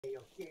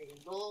Okay,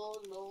 no,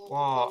 no.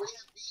 What?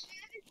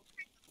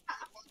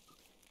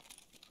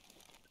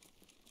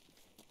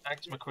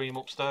 Eggs McCream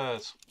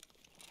upstairs.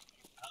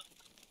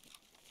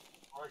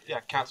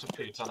 Yeah, cats with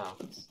poots, I know.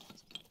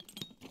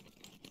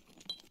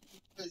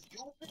 Because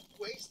you've been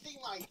wasting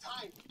my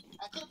time.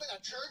 I could have been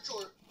at church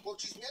or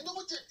chismeando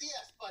with your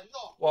tías, but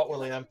no. What,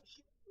 William?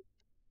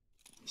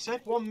 He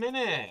said 1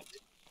 minute.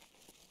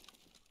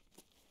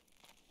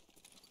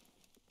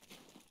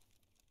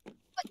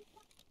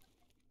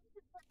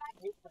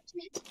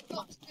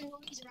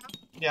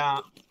 Yeah.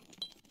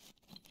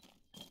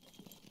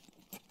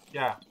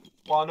 Yeah.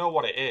 Well, I know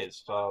what it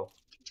is, so.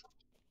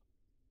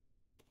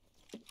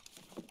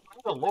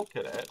 I'm gonna look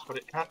at it, but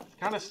it kind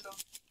of.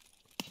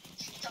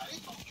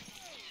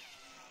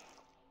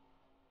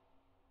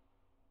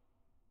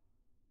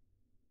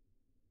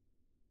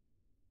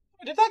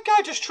 Did that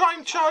guy just try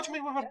and charge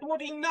me with a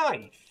bloody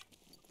knife?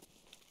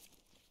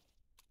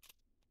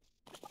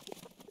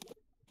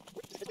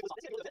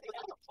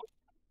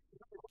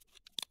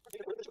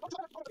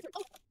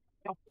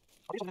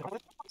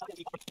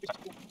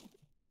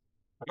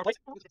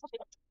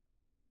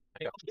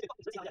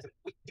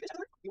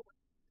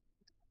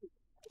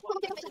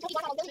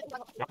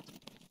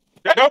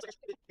 Yeah, no.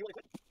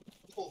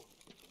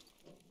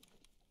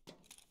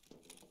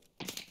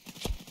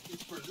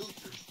 It's for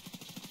losers.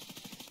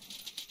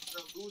 A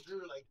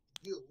loser like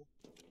you.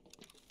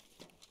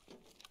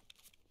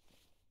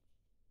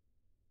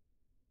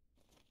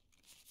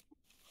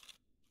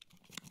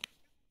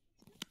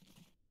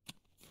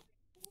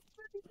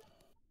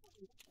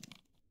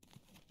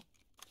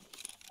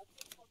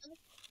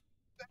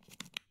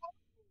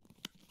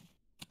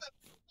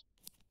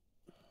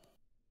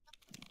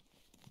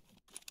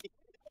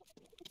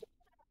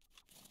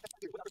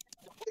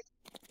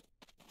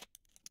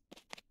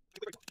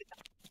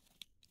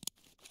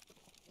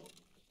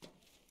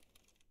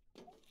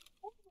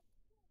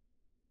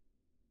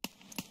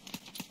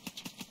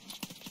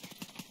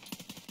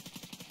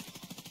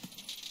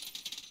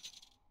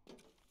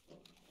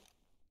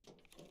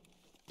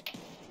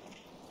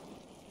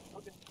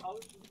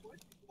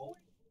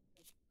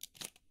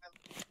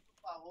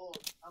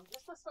 I'm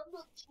just a son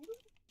of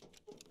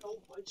know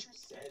what you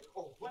said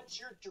or what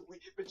you're doing,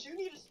 but you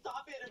need to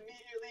stop it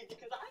immediately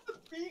because I have a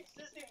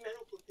pre-existing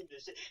medical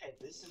condition and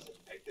this has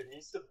affected me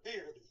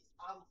severely.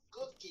 I'm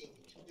cooking.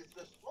 If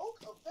the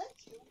smoke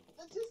affects you,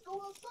 then just go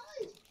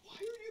outside.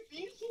 Why are you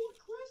being so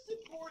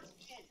aggressive towards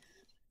me?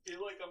 I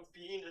feel like I'm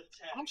being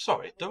attacked. I'm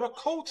sorry, there are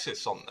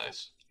cultists on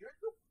this.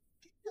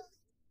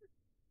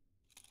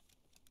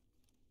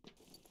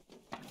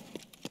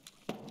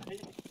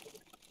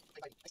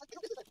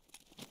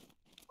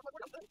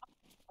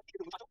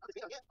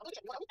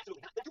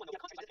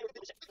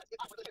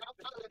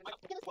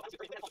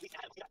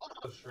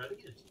 Shredding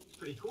it.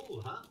 Pretty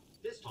cool, huh?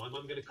 This time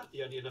I'm going to cut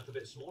the onion up a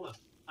bit smaller.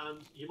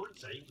 And you might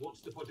say, what's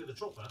the point of the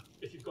chopper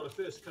if you've got to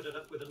first cut it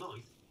up with a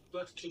knife?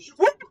 But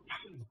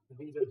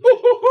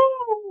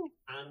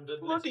and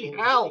Bloody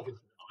hell!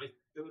 Knife,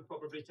 it would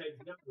probably take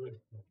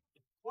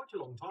quite a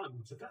long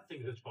time to cut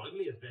things as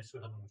finely as this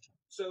with a knife.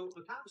 So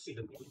I can't see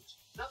the point.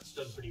 That's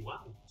done pretty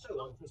well. So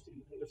I'm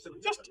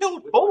Just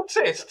killed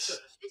cultists!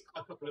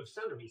 A couple of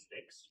celery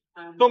sticks.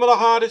 Some of the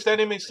hardest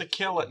enemies to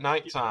kill at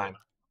night time.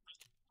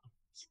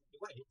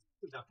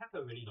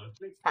 Pepper really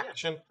nicely.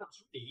 Action. Yeah,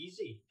 that's really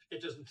easy.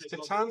 It doesn't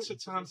take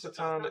Satan,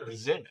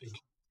 zip.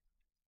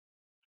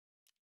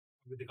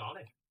 With the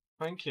garlic.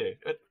 Thank you.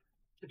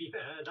 To be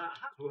fair, that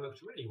has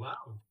worked really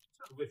well.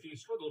 So if you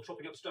struggle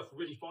chopping up stuff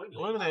really finely,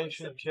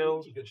 Elimination,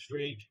 kill,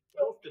 streak.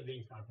 Often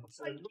these habits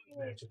are not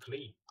there to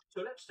clean.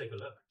 So let's take a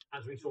look.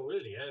 As we saw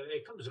earlier,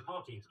 it comes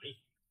apart easily.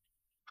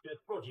 The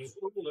produce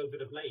all over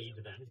the blade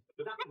then,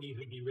 but that can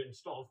easily be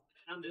rinsed off,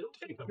 and it'll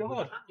take up with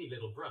a handy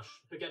little brush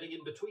for getting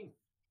in between.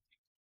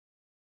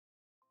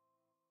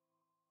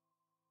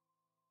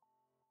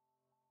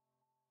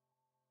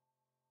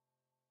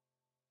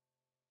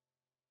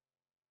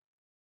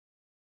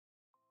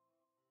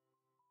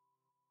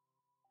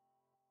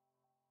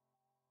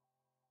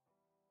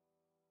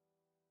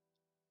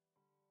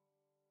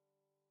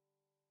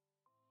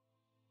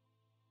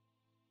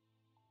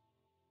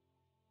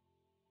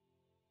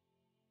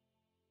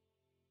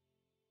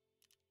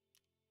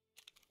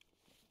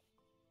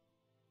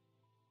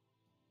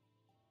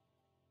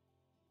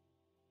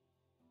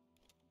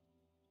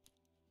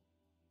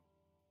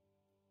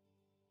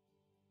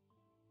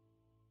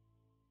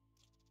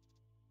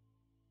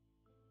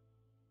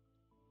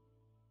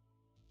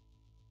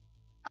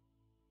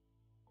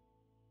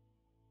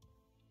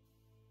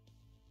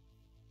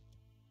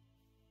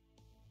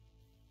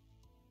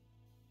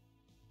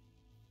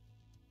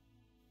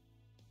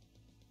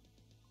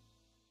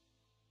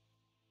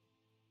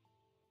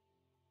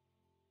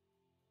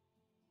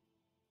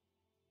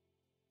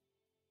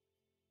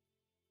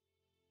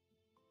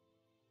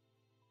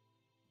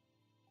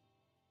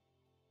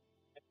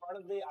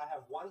 front of me, I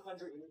have 100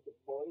 years of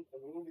toys, and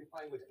we will be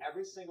playing with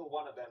every single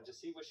one of them to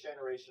see which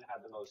generation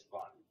had the most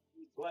fun.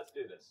 So let's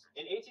do this.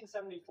 In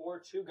 1874,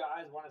 two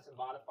guys wanted to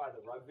modify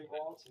the rugby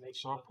ball to make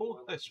So I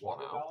pulled this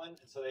one out. watermelon,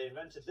 and so they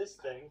invented this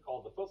thing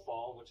called the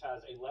football, which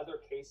has a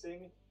leather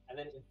casing and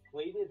then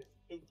inflated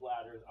pig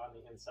bladders on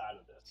the inside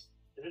of this.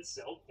 Is it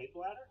still pig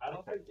bladder? I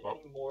don't think well,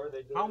 anymore.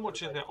 They do how it much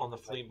with, is it on the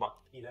flea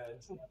market? PETA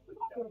and stuff.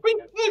 We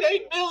did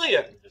 8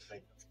 million!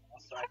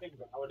 So I think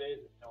nowadays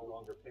it's no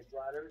longer pig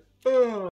bladders.